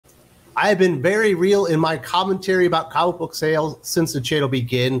I have been very real in my commentary about comic book sales since the channel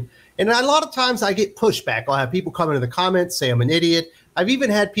began. And a lot of times I get pushback. I'll have people come into the comments, say I'm an idiot. I've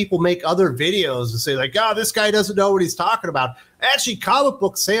even had people make other videos and say like, oh, this guy doesn't know what he's talking about. Actually, comic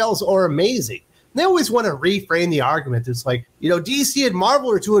book sales are amazing. They always want to reframe the argument. It's like, you know, DC and Marvel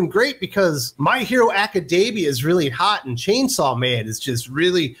are doing great because My Hero Academia is really hot and Chainsaw Man is just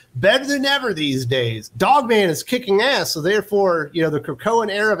really better than ever these days. Dogman is kicking ass, so therefore, you know, the Krakoan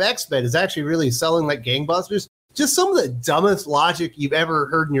era of X-Men is actually really selling like gangbusters. Just some of the dumbest logic you've ever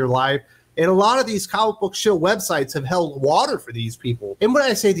heard in your life. And a lot of these comic book show websites have held water for these people. And when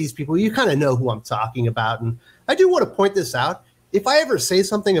I say these people, you kind of know who I'm talking about. And I do want to point this out. If I ever say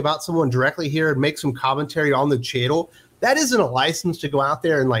something about someone directly here and make some commentary on the channel, that isn't a license to go out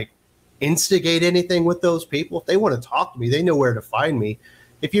there and like instigate anything with those people. If they want to talk to me, they know where to find me.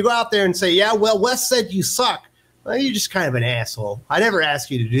 If you go out there and say, yeah, well, Wes said you suck, well, you're just kind of an asshole. I never asked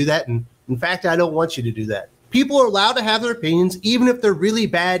you to do that. And in fact, I don't want you to do that. People are allowed to have their opinions, even if they're really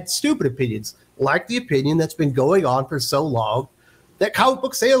bad, stupid opinions, like the opinion that's been going on for so long that comic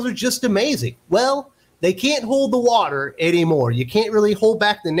book sales are just amazing. Well, they can't hold the water anymore. You can't really hold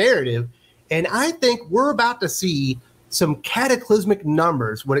back the narrative. And I think we're about to see some cataclysmic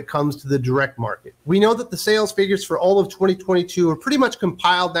numbers when it comes to the direct market. We know that the sales figures for all of 2022 are pretty much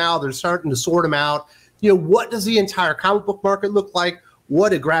compiled now. They're starting to sort them out. You know, what does the entire comic book market look like? What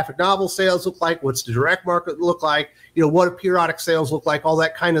do graphic novel sales look like? What's the direct market look like? You know, what do periodic sales look like? All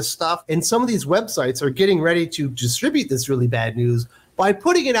that kind of stuff. And some of these websites are getting ready to distribute this really bad news by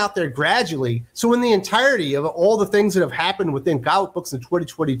putting it out there gradually. So in the entirety of all the things that have happened within comic books in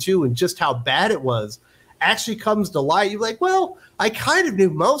 2022 and just how bad it was actually comes to light, you're like, well, I kind of knew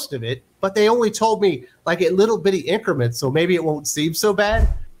most of it, but they only told me like at little bitty increments, so maybe it won't seem so bad.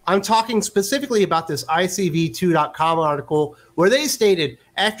 I'm talking specifically about this ICV2.com article where they stated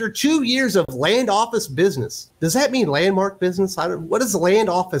after 2 years of land office business. Does that mean landmark business? What does land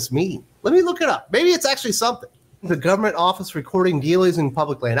office mean? Let me look it up. Maybe it's actually something. The government office recording dealings in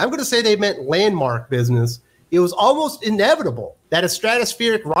public land. I'm going to say they meant landmark business. It was almost inevitable that a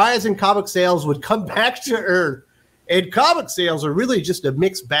stratospheric rise in comic sales would come back to Earth. And comic sales are really just a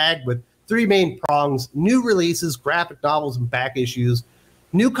mixed bag with three main prongs: new releases, graphic novels, and back issues.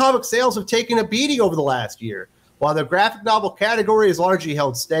 New comic sales have taken a beating over the last year. While the graphic novel category is largely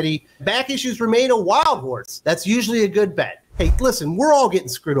held steady, back issues remain a wild horse. That's usually a good bet. Hey, listen, we're all getting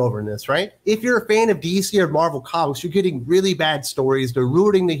screwed over in this, right? If you're a fan of DC or Marvel comics, you're getting really bad stories. They're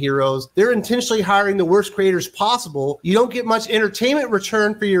ruining the heroes. They're intentionally hiring the worst creators possible. You don't get much entertainment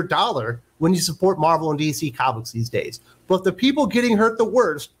return for your dollar when you support Marvel and DC comics these days. But the people getting hurt the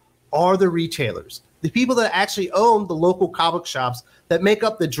worst are the retailers, the people that actually own the local comic shops that make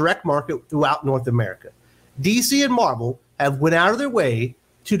up the direct market throughout North America. DC and Marvel have went out of their way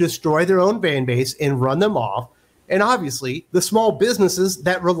to destroy their own fan base and run them off. And obviously, the small businesses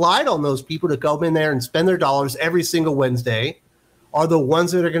that relied on those people to go in there and spend their dollars every single Wednesday are the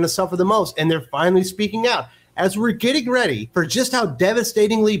ones that are going to suffer the most. And they're finally speaking out. As we're getting ready for just how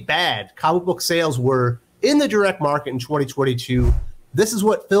devastatingly bad comic book sales were in the direct market in 2022, this is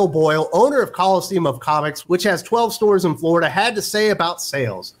what Phil Boyle, owner of Coliseum of Comics, which has 12 stores in Florida, had to say about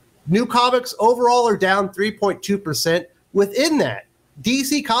sales. New comics overall are down 3.2%. Within that,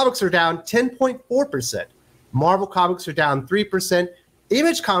 DC comics are down 10.4%. Marvel comics are down 3%.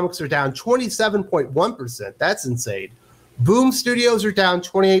 Image comics are down 27.1%. That's insane. Boom Studios are down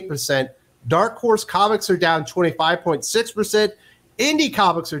 28%. Dark Horse Comics are down 25.6%. Indie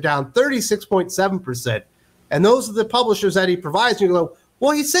comics are down 36.7%. And those are the publishers that he provides. And you go,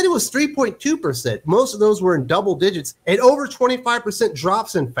 well, he said it was 3.2%. Most of those were in double digits and over 25%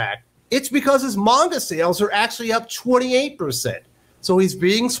 drops, in fact. It's because his manga sales are actually up 28%. So he's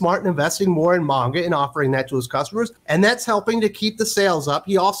being smart and investing more in manga and offering that to his customers, and that's helping to keep the sales up.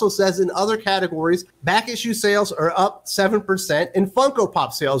 He also says in other categories, back issue sales are up 7% and Funko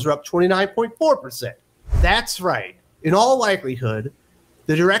Pop sales are up 29.4%. That's right. In all likelihood,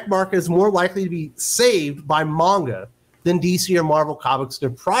 the direct market is more likely to be saved by manga than DC or Marvel Comics, their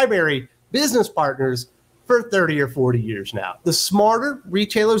primary business partners, for 30 or 40 years now. The smarter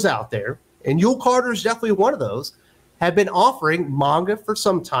retailers out there, and Yule Carter is definitely one of those, have been offering manga for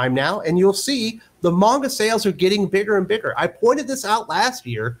some time now, and you'll see the manga sales are getting bigger and bigger. I pointed this out last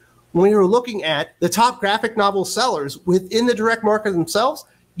year when we were looking at the top graphic novel sellers within the direct market themselves.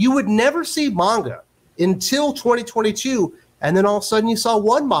 You would never see manga until 2022, and then all of a sudden you saw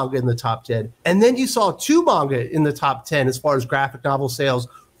one manga in the top 10, and then you saw two manga in the top 10 as far as graphic novel sales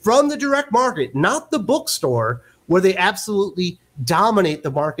from the direct market, not the bookstore, where they absolutely dominate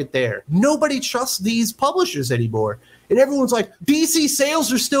the market there. Nobody trusts these publishers anymore. And everyone's like, DC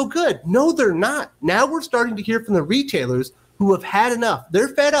sales are still good. No, they're not. Now we're starting to hear from the retailers who have had enough. They're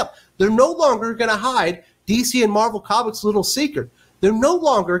fed up. They're no longer going to hide DC and Marvel Comics' little secret. They're no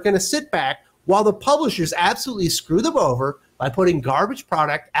longer going to sit back while the publishers absolutely screw them over by putting garbage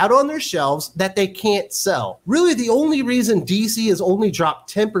product out on their shelves that they can't sell. Really, the only reason DC has only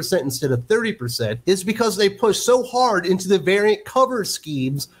dropped 10% instead of 30% is because they push so hard into the variant cover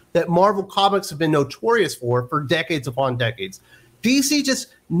schemes that Marvel Comics have been notorious for decades upon decades. DC just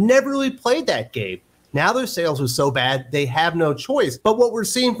never really played that game. Now their sales are so bad, they have no choice. But what we're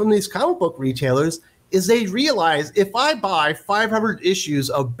seeing from these comic book retailers is they realize if I buy 500 issues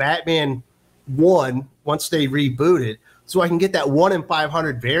of Batman 1 once they reboot it, so I can get that 1 in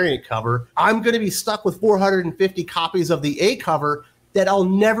 500 variant cover, I'm going to be stuck with 450 copies of the A cover that I'll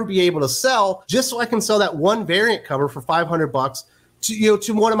never be able to sell, just so I can sell that one variant cover for $500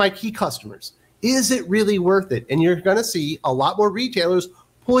 to one of my key customers. Is it really worth it? And you're going to see a lot more retailers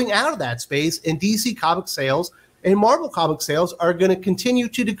pulling out of that space, and DC comic sales and Marvel comic sales are going to continue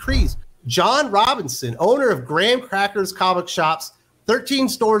to decrease. John Robinson, owner of Graham Crackers Comic Shops, 13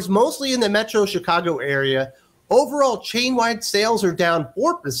 stores, mostly in the Metro Chicago area. Overall chain-wide sales are down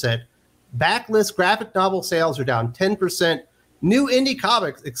 4%. Backlist graphic novel sales are down 10%. New indie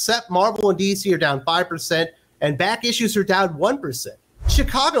comics, except Marvel and DC, are down 5%, and back issues are down 1%.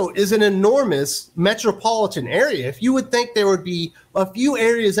 Chicago is an enormous metropolitan area. If you would think there would be a few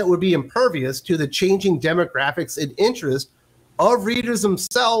areas that would be impervious to the changing demographics and interest of readers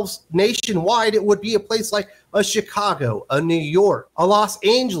themselves nationwide, it would be a place like a Chicago, a New York, a Los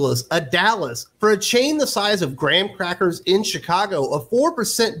Angeles, a Dallas. For a chain the size of Graham Crackers in Chicago, a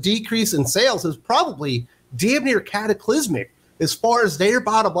 4% decrease in sales is probably damn near cataclysmic as far as their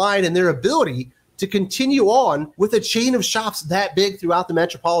bottom line and their ability to continue on with a chain of shops that big throughout the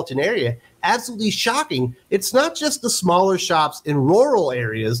metropolitan area. Absolutely shocking. It's not just the smaller shops in rural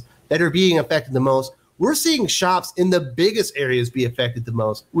areas that are being affected the most. We're seeing shops in the biggest areas be affected the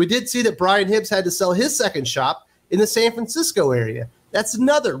most. We did see that Brian Hibbs had to sell his second shop in the San Francisco area. That's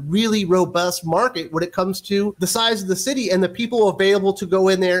another really robust market when it comes to the size of the city and the people available to go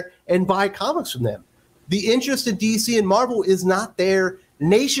in there and buy comics from them. The interest in DC and Marvel is not there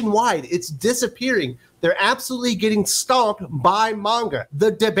nationwide. It's disappearing. They're absolutely getting stomped by manga. The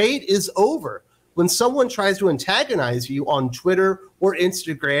debate is over. When someone tries to antagonize you on Twitter or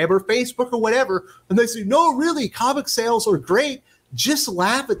Instagram or Facebook or whatever, and they say, no, really, comic sales are great, just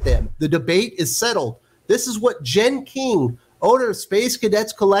laugh at them. The debate is settled. This is what Jen King, owner of Space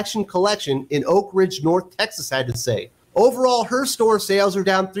Cadets Collection in Oak Ridge, North Texas, had to say. Overall, her store sales are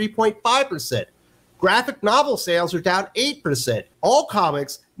down 3.5%. Graphic novel sales are down 8%. All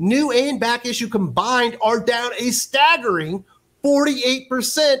comics, new and back issue combined, are down a staggering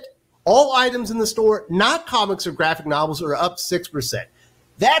 48%. All items in the store, not comics or graphic novels, are up 6%.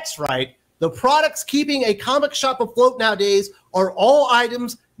 That's right. The products keeping a comic shop afloat nowadays are all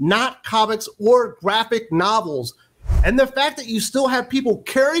items, not comics or graphic novels. And the fact that you still have people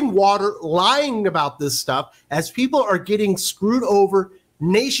carrying water, lying about this stuff as people are getting screwed over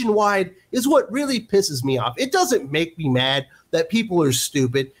nationwide is what really pisses me off. It doesn't make me mad that people are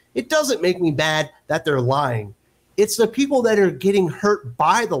stupid. It doesn't make me mad that they're lying. It's the people that are getting hurt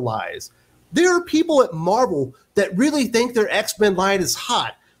by the lies. There are people at Marvel that really think their X-Men line is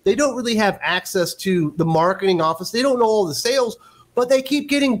hot. They don't really have access to the marketing office. They don't know all the sales, but they keep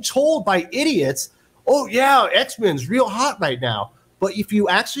getting told by idiots, oh yeah, X-Men's real hot right now. But if you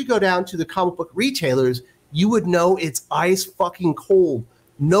actually go down to the comic book retailers, you would know it's ice fucking cold.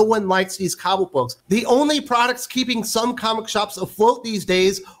 No one likes these comic books. The only products keeping some comic shops afloat these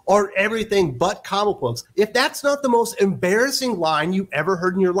days are everything but comic books. If that's not the most embarrassing line you've ever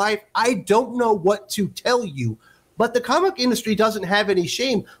heard in your life, I don't know what to tell you. But the comic industry doesn't have any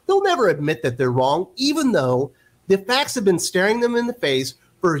shame. They'll never admit that they're wrong, even though the facts have been staring them in the face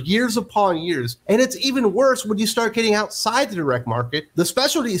for years upon years. And it's even worse when you start getting outside the direct market, the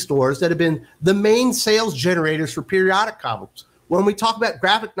specialty stores that have been the main sales generators for periodic comics. When we talk about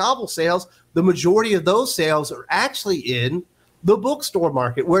graphic novel sales, the majority of those sales are actually in the bookstore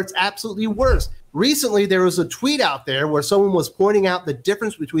market, where it's absolutely worse. Recently, there was a tweet out there where someone was pointing out the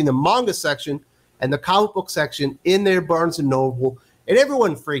difference between the manga section and the comic book section in their Barnes & Noble, and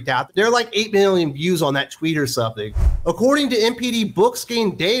everyone freaked out. There are like 8 million views on that tweet or something. According to NPD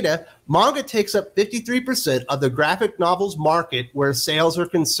Bookscan data, manga takes up 53% of the graphic novels market where sales are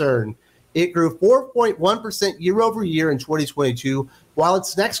concerned. It grew 4.1% year over year in 2022, while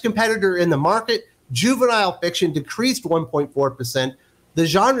its next competitor in the market, juvenile fiction, decreased 1.4%. The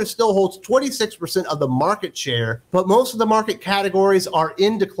genre still holds 26% of the market share, but most of the market categories are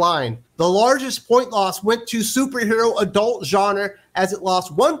in decline. The largest point loss went to superhero adult genre as it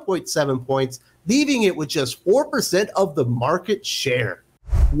lost 1.7 points, leaving it with just 4% of the market share.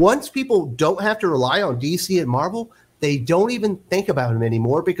 Once people don't have to rely on DC and Marvel, they don't even think about them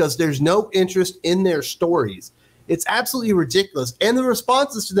anymore because there's no interest in their stories. It's absolutely ridiculous. And the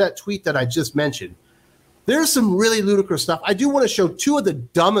responses to that tweet that I just mentioned, there's some really ludicrous stuff. I do want to show two of the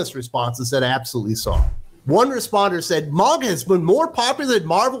dumbest responses that I absolutely saw. One responder said, manga has been more popular than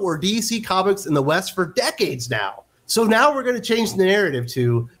Marvel or DC comics in the West for decades now. So now we're going to change the narrative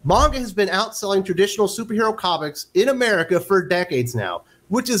to manga has been outselling traditional superhero comics in America for decades now,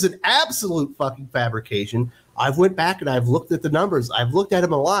 which is an absolute fucking fabrication. I've went back and I've looked at the numbers. I've looked at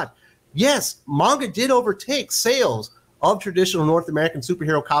them a lot. Yes, manga did overtake sales of traditional North American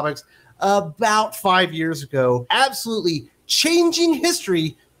superhero comics about 5 years ago, absolutely changing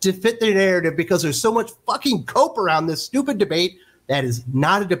history to fit their narrative because there's so much fucking cope around this stupid debate that is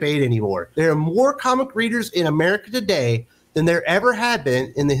not a debate anymore. There are more comic readers in America today than there ever had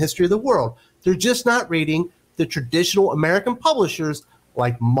been in the history of the world. They're just not reading the traditional American publishers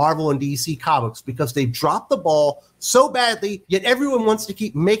like Marvel and DC Comics because they've dropped the ball so badly, yet everyone wants to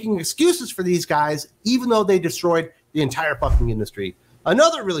keep making excuses for these guys even though they destroyed the entire fucking industry.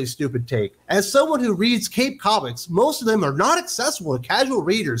 Another really stupid take. As someone who reads Cape Comics, most of them are not accessible to casual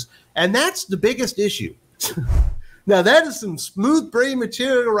readers, and that's the biggest issue. Now that is some smooth brain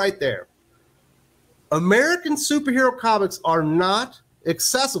material right there. American superhero comics are not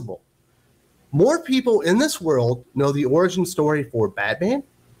accessible. More people in this world know the origin story for Batman,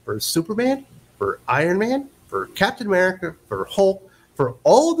 for Superman, for Iron Man, for Captain America, for Hulk, for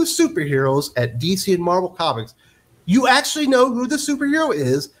all the superheroes at DC and Marvel Comics. You actually know who the superhero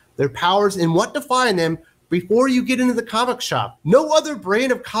is, their powers, and what define them before you get into the comic shop. No other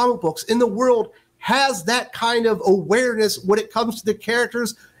brand of comic books in the world has that kind of awareness when it comes to the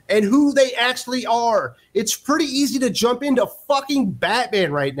characters and who they actually are. It's pretty easy to jump into fucking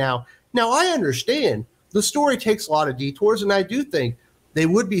Batman right now. Now, I understand the story takes a lot of detours, and I do think they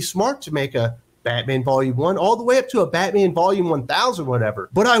would be smart to make a Batman Volume 1 all the way up to a Batman Volume 1000, whatever.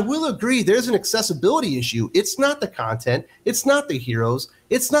 But I will agree there's an accessibility issue. It's not the content. It's not the heroes.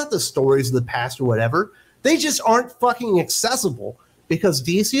 It's not the stories of the past or whatever. They just aren't fucking accessible because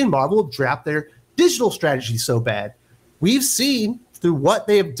DC and Marvel have dropped their digital strategy so bad. We've seen through what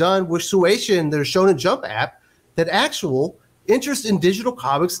they have done with Shueisha and their Shonen Jump app that actual interest in digital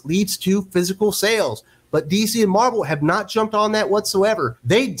comics leads to physical sales. But DC and Marvel have not jumped on that whatsoever.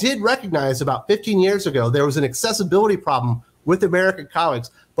 They did recognize about 15 years ago there was an accessibility problem with American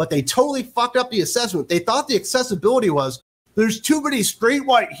comics, but they totally fucked up the assessment. They thought the accessibility was, there's too many straight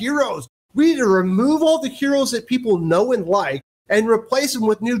white heroes. We need to remove all the heroes that people know and like and replace them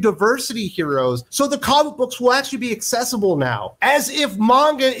with new diversity heroes so the comic books will actually be accessible now. As if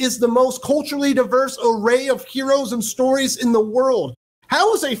manga is the most culturally diverse array of heroes and stories in the world.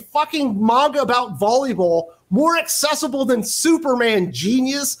 How is a fucking manga about volleyball more accessible than Superman,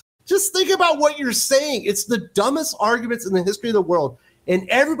 genius? Just think about what you're saying. It's the dumbest arguments in the history of the world. And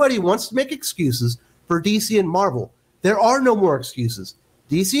everybody wants to make excuses for DC and Marvel. There are no more excuses.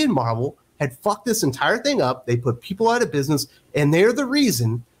 DC and Marvel had fucked this entire thing up. They put people out of business, and they're the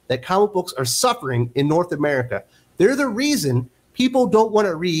reason that comic books are suffering in North America. They're the reason people don't want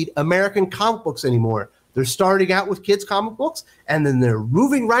to read American comic books anymore. They're starting out with kids' comic books, and then they're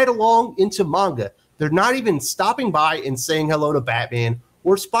moving right along into manga. They're not even stopping by and saying hello to Batman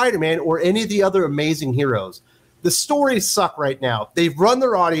or Spider-Man or any of the other amazing heroes. The stories suck right now. They've run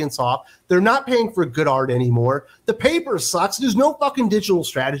their audience off. They're not paying for good art anymore. The paper sucks. There's no fucking digital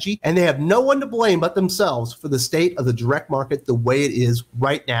strategy, and they have no one to blame but themselves for the state of the direct market the way it is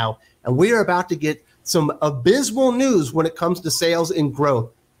right now. And we are about to get some abysmal news when it comes to sales and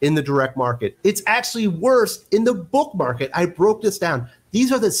growth in the direct market. It's actually worse in the book market. I broke this down.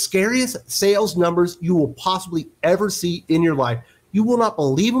 These are the scariest sales numbers you will possibly ever see in your life. You will not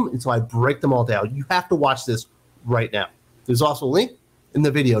believe them until I break them all down. You have to watch this right now. There's also a link in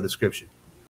the video description.